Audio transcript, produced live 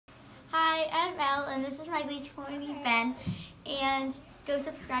Hi, I'm Elle, and this is my least pony, Ben. And go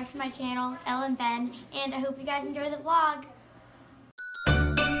subscribe to my channel, Elle and Ben. And I hope you guys enjoy the vlog.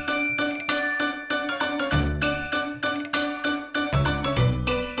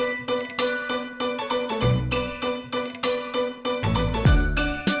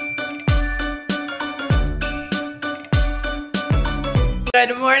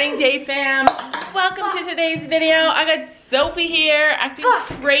 Good morning, Day fam. Welcome to today's video. I got Sophie here acting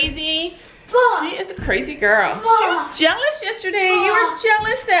crazy. She is a crazy girl. She was jealous yesterday. You were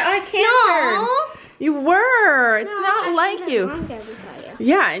jealous that I canceled. No. You were. It's not like you. You.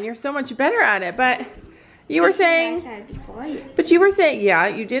 Yeah, and you're so much better at it. But you were saying, yeah,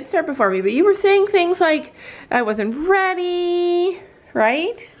 you did start before me. But you were saying things like I wasn't ready,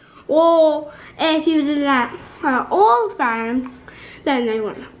 right? Well, if you did that all the time, then they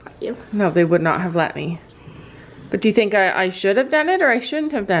wouldn't have let you. No, they would not have let me. But do you think I should have done it or I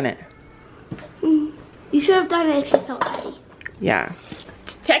shouldn't have done it? You should have done it if you felt ready. Yeah.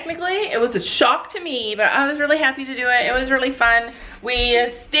 Technically, it was a shock to me, but I was really happy to do it. It was really fun.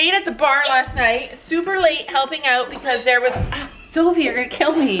 We stayed at the bar last night, super late, helping out because there was... Sophie, you're gonna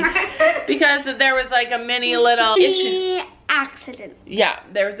kill me. Because there was like a mini little issue. Accident. Yeah,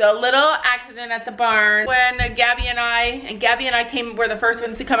 there was a little accident at the barn when Gabby and I were the first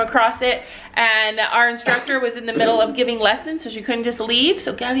ones to come across it, and our instructor was in the middle of giving lessons, so she couldn't just leave.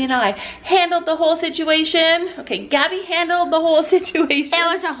 So Gabby and I handled the whole situation. Okay, Gabby handled the whole situation.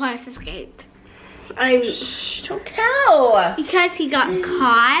 It was a horse escaped. Shh, don't tell. Because he got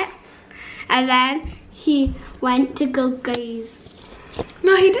caught, and then he went to go gaze.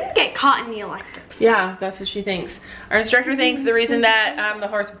 No, he didn't get caught in the electric. Yeah, that's what she thinks. Our instructor thinks the reason that the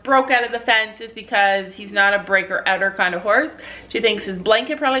horse broke out of the fence is because he's not a breaker outer kind of horse. She thinks his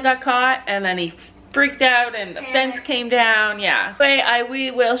blanket probably got caught and then he freaked out and the fence came down. Yeah. Anyway, we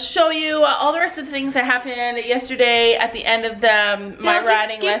will show you all the rest of the things that happened yesterday at the end of my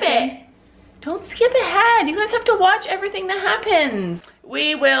riding lesson. Don't skip ahead. You guys have to watch everything that happens.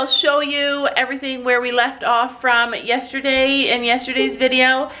 We will show you everything where we left off from yesterday in yesterday's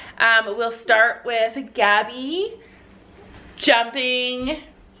video. We'll start with Gabby jumping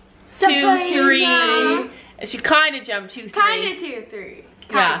 2-3. She kind of jumped 2-3. Kind of 2-3.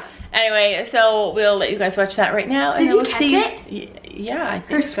 Yeah. Anyway, so we'll let you guys watch that right now. Did you catch it? Yeah, I think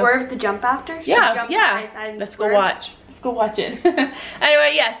Her so. swerve the jump after? She Yeah, jumped yeah. to my side and Let's go swerved. watch. Let's go watch it.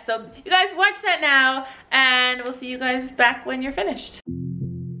 Anyway, yes, so you guys watch that now, and we'll see you guys back when you're finished.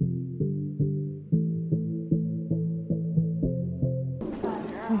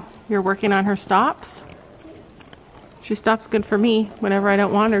 You're working on her stops? She stops good for me whenever I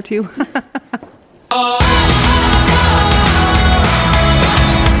don't want her to.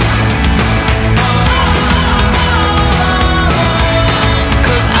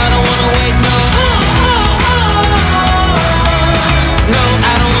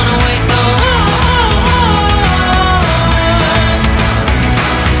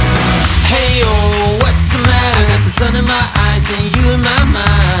 In my eyes and you in my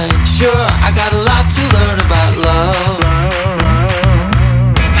mind. Sure, I got a lot to learn about love.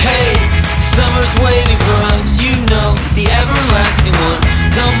 Hey, summer's waiting for us. You know, the everlasting one.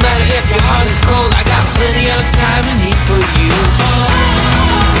 No matter if your heart is cold, I got plenty of time and heat for you.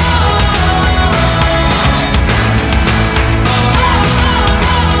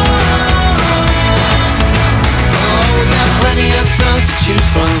 Oh, we got plenty of songs to choose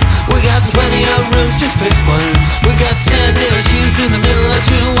from. We got plenty of rooms, just pick one. We got sandals shoes in the middle of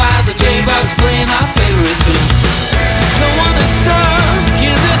June while the J-Box playing our favorite tune. Don't wanna start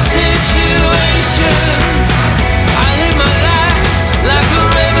in this situation. I live my life like a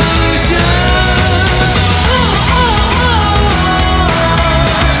revolution.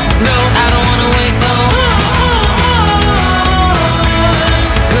 No, I don't wanna wait, no.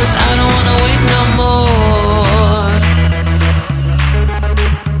 'Cause I don't wanna wait no more.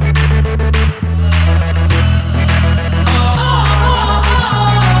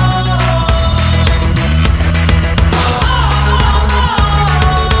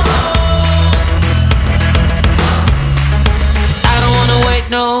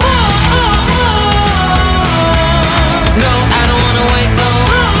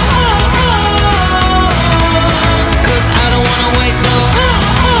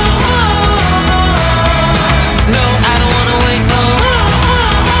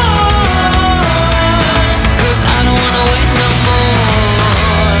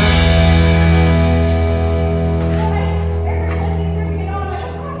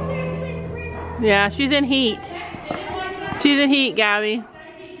 Yeah, she's in heat. She's in heat, Gabby.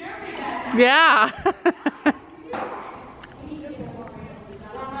 Yeah.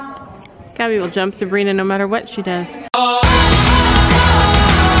 Gabby will jump Sabrina no matter what she does.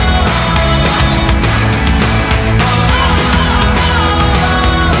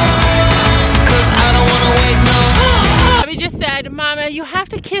 Gabby just said, Mama, you have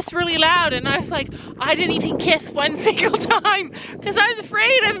to kiss really loud. And I was like, I didn't even kiss one single time because I was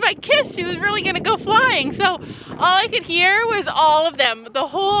afraid if I kissed, she was really gonna go flying. So all I could hear was all of them, the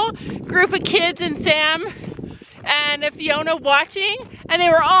whole group of kids and Sam and Fiona watching, and they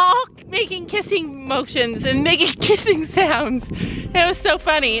were all making kissing motions and making kissing sounds. It was so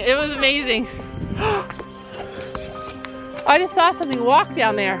funny. It was amazing. I just saw something walk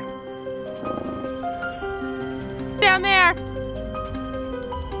down there. Down there.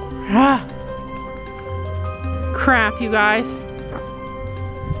 Ah. Crap, you guys.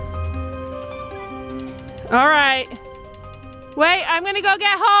 All right. Wait, I'm gonna go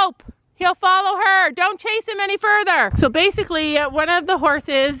get Hope. He'll follow her. Don't chase him any further. So basically, one of the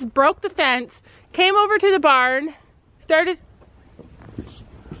horses broke the fence, came over to the barn, started.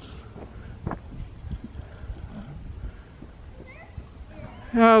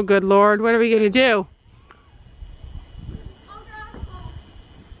 Oh, good Lord. What are we going to do?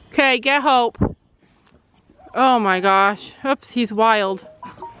 Okay, get Hope. Oh my gosh. Oops, he's wild.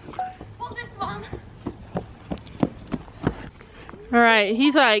 Hold this one. All right,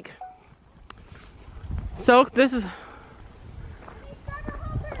 he's like, so this is,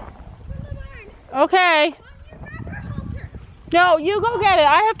 okay. No, you go get it.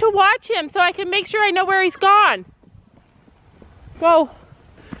 I have to watch him so I can make sure I know where he's gone. Go.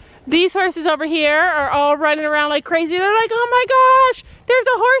 These horses over here are all running around like crazy. They're like, oh my gosh, there's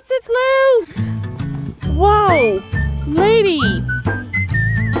a horse that's loose. Whoa, lady.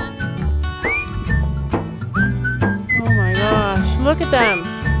 Oh my gosh, look at them.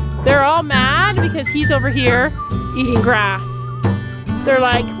 They're all mad because he's over here eating grass. They're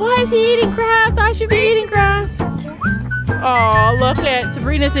like, why is he eating grass? I should be eating grass. Oh, look at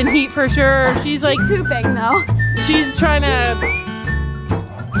Sabrina's in heat for sure. She's like Pooping though. She's trying to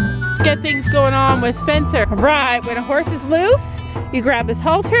get things going on with Spencer. All right, when a horse is loose, you grab his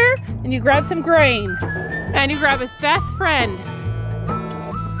halter and you grab some grain and you grab his best friend.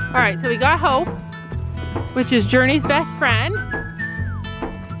 All right, so we got Hope, which is Journey's best friend.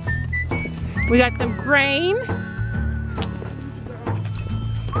 We got some grain.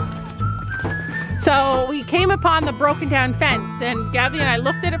 So we came upon the broken down fence, and Gabby and I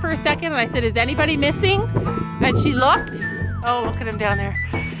looked at it for a second and I said, is anybody missing? And she looked. Oh, look at him down there.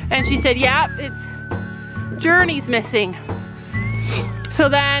 And she said, yeah, it's Journey's missing. So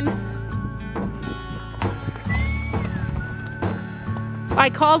then I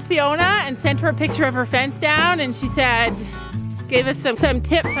called Fiona and sent her a picture of her fence down, and she said, gave us some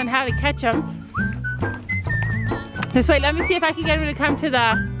tips on how to catch them. This way, let me see if I can get him to come to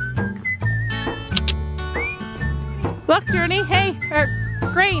the, look, Journey, hey,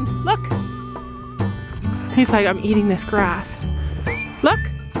 Grain, look. He's like, I'm eating this grass. Look.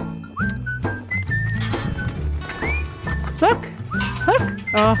 Look, look.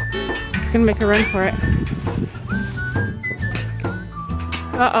 Oh, he's gonna make a run for it.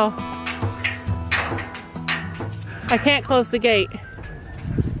 Uh-oh. I can't close the gate.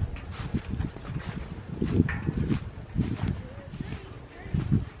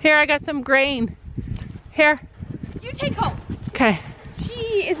 Here, I got some grain. Here. You take Hope. Okay.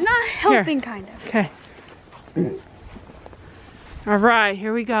 She is not helping, kind of. Okay. All right,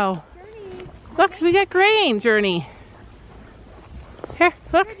 here we go. Journey. Look, we got grain, Journey. Here,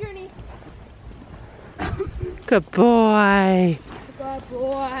 look. Here, Journey. Good boy. Good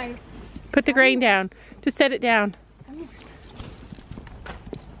boy. Put the grain down. Just set it down.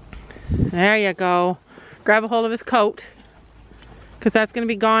 There you go. Grab a hold of his coat, because that's going to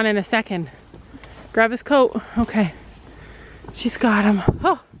be gone in a second. Grab his coat. Okay. She's got him.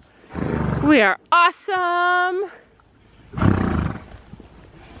 Oh, we are awesome.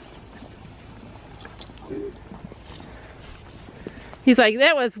 He's like,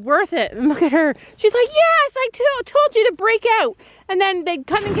 that was worth it. And look at her. She's like, yes, I told you to break out. And then they'd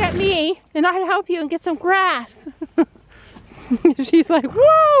come and get me, and I'd help you and get some grass. She's like,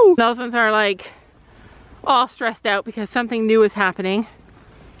 woo! Those ones are like all stressed out because something new is happening.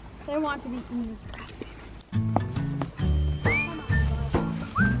 They want to be eating this grass.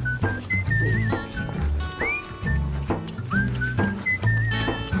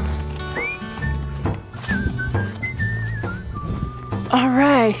 All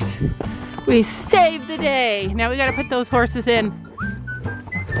right, we saved the day. Now we gotta put those horses in.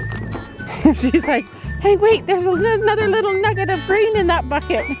 She's like, hey, wait, there's another little nugget of grain in that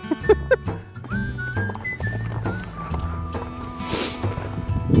bucket.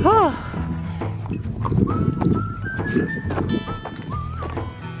 Oh,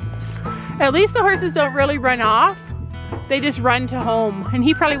 At least the horses don't really run off. They just run to home. And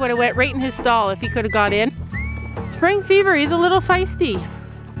he probably would have went right in his stall if he could have got in. Spring fever, he's a little feisty.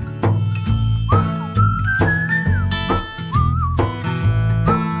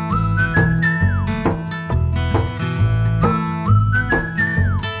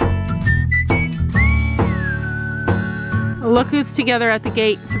 Look who's together at the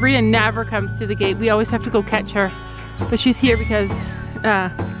gate. Sabrina never comes to the gate. We always have to go catch her. But she's here because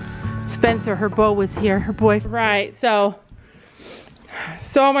Spencer, her beau, was here, her boyfriend. Right, so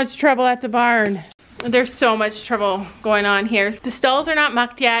much trouble at the barn. There's so much trouble going on here. The stalls are not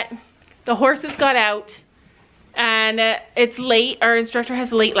mucked yet. The horses got out. And it's late. Our instructor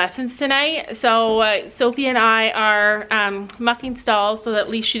has late lessons tonight. So Sophie and I are mucking stalls so that at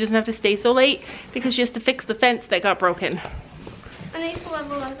least she doesn't have to stay so late because she has to fix the fence that got broken. I need to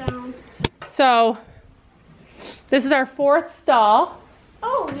level that down. So this is our 4th stall.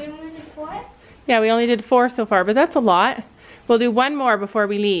 Oh, we only did 4? Yeah, we only did 4 so far, but that's a lot. We'll do 1 more before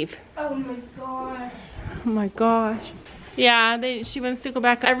we leave. Oh my gosh. Oh my gosh. Yeah, she wants to go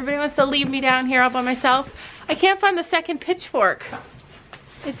back. Everybody wants to leave me down here all by myself. I can't find the second pitchfork.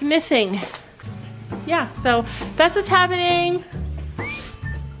 It's missing. Yeah, so that's what's happening.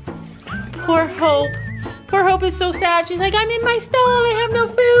 Poor Hope. Poor Hope is so sad. She's like, I'm in my stall, I have no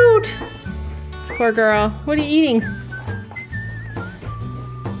food. Poor girl. What are you eating?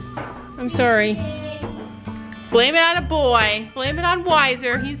 I'm sorry. Blame it on a boy. Blame it on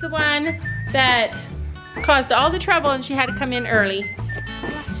Wiser. He's the one that caused all the trouble and she had to come in early.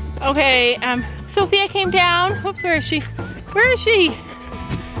 Okay, Sophia came down. Oops, where is she? Where is she?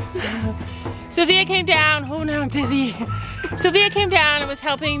 Sophia came down. Oh, now I'm dizzy. Sophia came down and was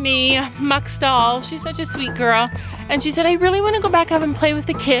helping me muck stalls. She's such a sweet girl. And she said, I really want to go back up and play with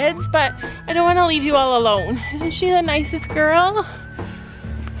the kids, but I don't want to leave you all alone. Isn't she the nicest girl?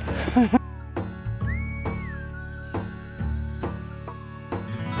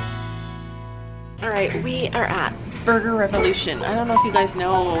 All right, we are at Burger Revolution. I don't know if you guys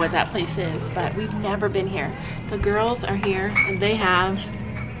know what that place is, but we've never been here. The girls are here and they have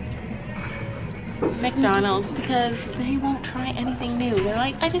McDonald's because they won't try anything new. They're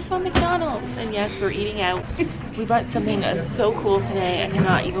like, I just want McDonald's. And yes, we're eating out. We bought something so cool today. I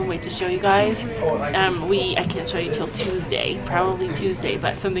cannot even wait to show you guys. I can't show you till Tuesday, probably Tuesday,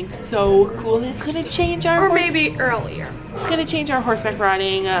 but something so cool that's gonna change our maybe earlier. It's gonna change our horseback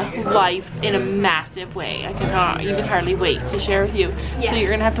riding life in a massive way. I cannot even hardly wait to share with you. Yes. So you're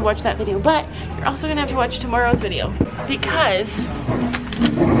gonna have to watch that video, but you're also gonna have to watch tomorrow's video because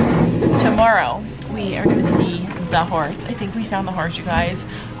tomorrow we are gonna see the horse. I think we found the horse, you guys.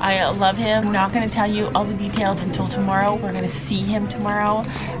 I love him. I'm not gonna tell you all the details until tomorrow. We're gonna see him tomorrow.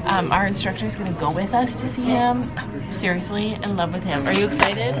 Our instructor is gonna go with us to see him. I'm seriously in love with him. Are you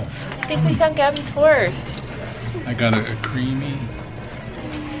excited? I think we found Gabby's horse. I got a creamy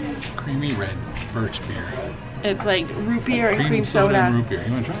red birch beer. It's like root beer and cream soda. And root beer.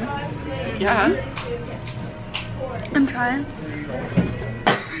 You wanna try it? Yeah. I'm trying.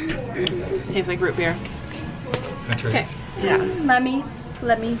 Tastes like root beer. That's right. Okay. Yeah.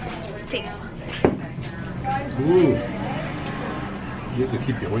 Let me taste. Ooh. You have to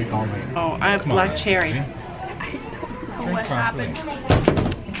keep you awake all night. Oh, I have black cherry. Okay? I don't know Drink what properly.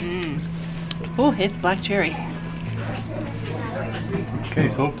 happened. Oh, it's black cherry. Okay,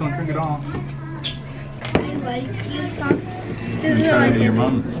 so don't drink it all. I like these songs. You try it to your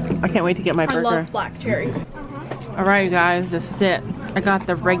mom. I can't wait to get my I burger. love black cherries. All right, you guys, this is it. I got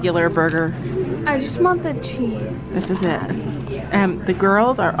the regular burger. I just want the cheese. This is it. The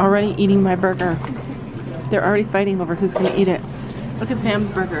girls are already eating my burger. They're already fighting over who's gonna eat it. Look at Sam's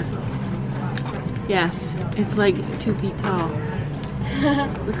burger. Yes, it's like 2 feet tall.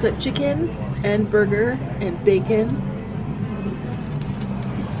 We've got chicken and burger and bacon.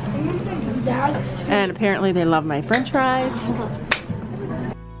 And apparently they love my french fries.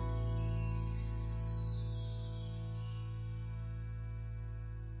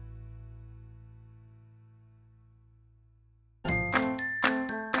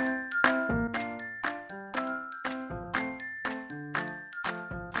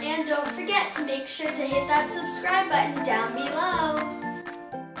 And don't forget to make sure to hit that subscribe button down below.